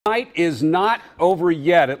Night is not over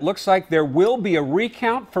yet. It looks like there will be a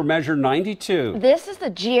recount for Measure 92. This is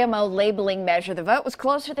the GMO labeling measure. The vote was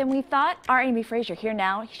closer than we thought. Our Amy Frazier here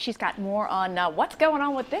now. She's got more on what's going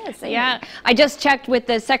on with this. Amy. Yeah, I just checked with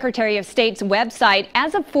the Secretary of State's website.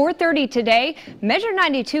 As of 4:30 today, Measure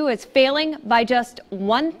 92 is failing by just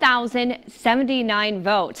 1,079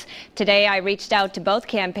 votes. Today, I reached out to both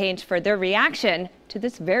campaigns for their reaction to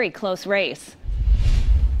this very close race.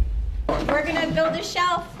 We're gonna build a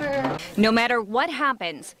shelf for... No matter what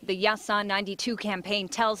happens, the Yes on 92 campaign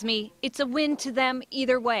tells me it's a win to them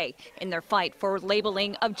either way in their fight for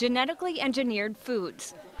labeling of genetically engineered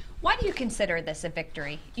foods. Why do you consider this a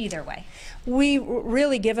victory either way? We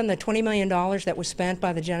really, given the $20 million that was spent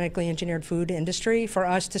by the genetically engineered food industry, for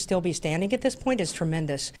us to still be standing at this point is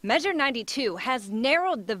tremendous. Measure 92 has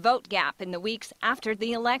narrowed the vote gap in the weeks after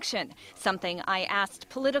the election, something I asked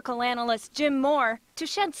political analyst Jim Moore to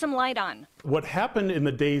shed some light on. What happened in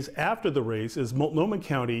the days after the race is Multnomah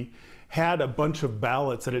County had a bunch of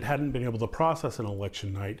ballots that it hadn't been able to process on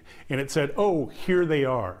election night, and it said, oh, here they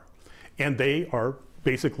are. And they are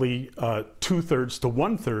basically 2/3 to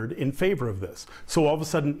 1/3 in favor of this. So all of a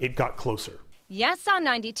sudden it got closer. Yes on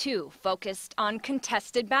 92 focused on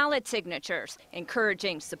contested ballot signatures,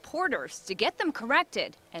 encouraging supporters to get them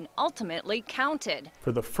corrected and ultimately counted.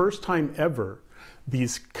 For the first time ever,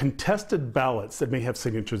 these contested ballots that may have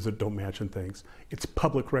signatures that don't match and things, it's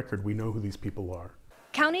public record. We know who these people are.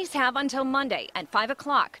 Counties have until Monday at 5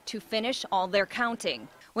 o'clock to finish all their counting.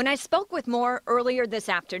 When I spoke with Moore earlier this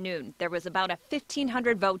afternoon, there was about a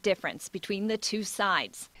 1,500 vote difference between the two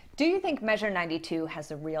sides. Do you think Measure 92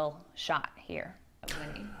 has a real shot here?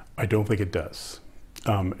 I don't think it does.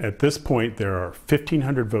 At this point, there are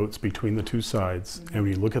 1,500 votes between the two sides, and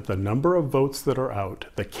when you look at the number of votes that are out,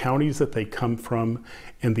 the counties that they come from,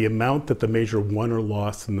 and the amount that the measure won or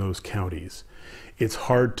lost in those counties, it's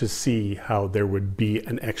hard to see how there would be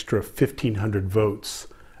an extra 1,500 votes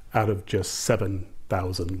out of just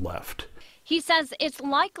 7,000 left. He says it's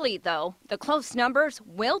likely, though, the close numbers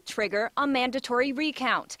will trigger a mandatory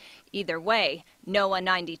recount. Either way, NOAA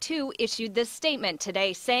 92 issued this statement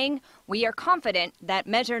today saying, "We are confident that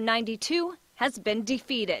Measure 92 has been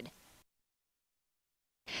defeated."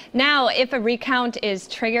 Now, if a recount is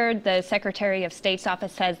triggered, the Secretary of State's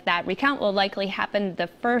office says that recount will likely happen the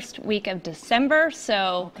first week of December.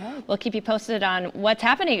 So we'll keep you posted on what's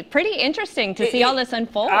happening. It's pretty interesting to see all this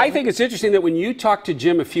unfold. I think it's interesting that when you talked to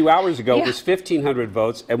Jim a few hours ago, it was 1,500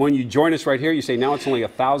 votes. And when you join us right here, you say now it's only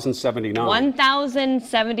 1,079.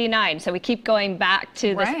 1,079. So we keep going back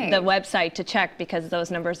to the website to check because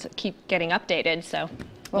those numbers keep getting updated. So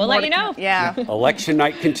we'll let you know. Yeah. Election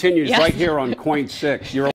night continues right here on KOIN 6.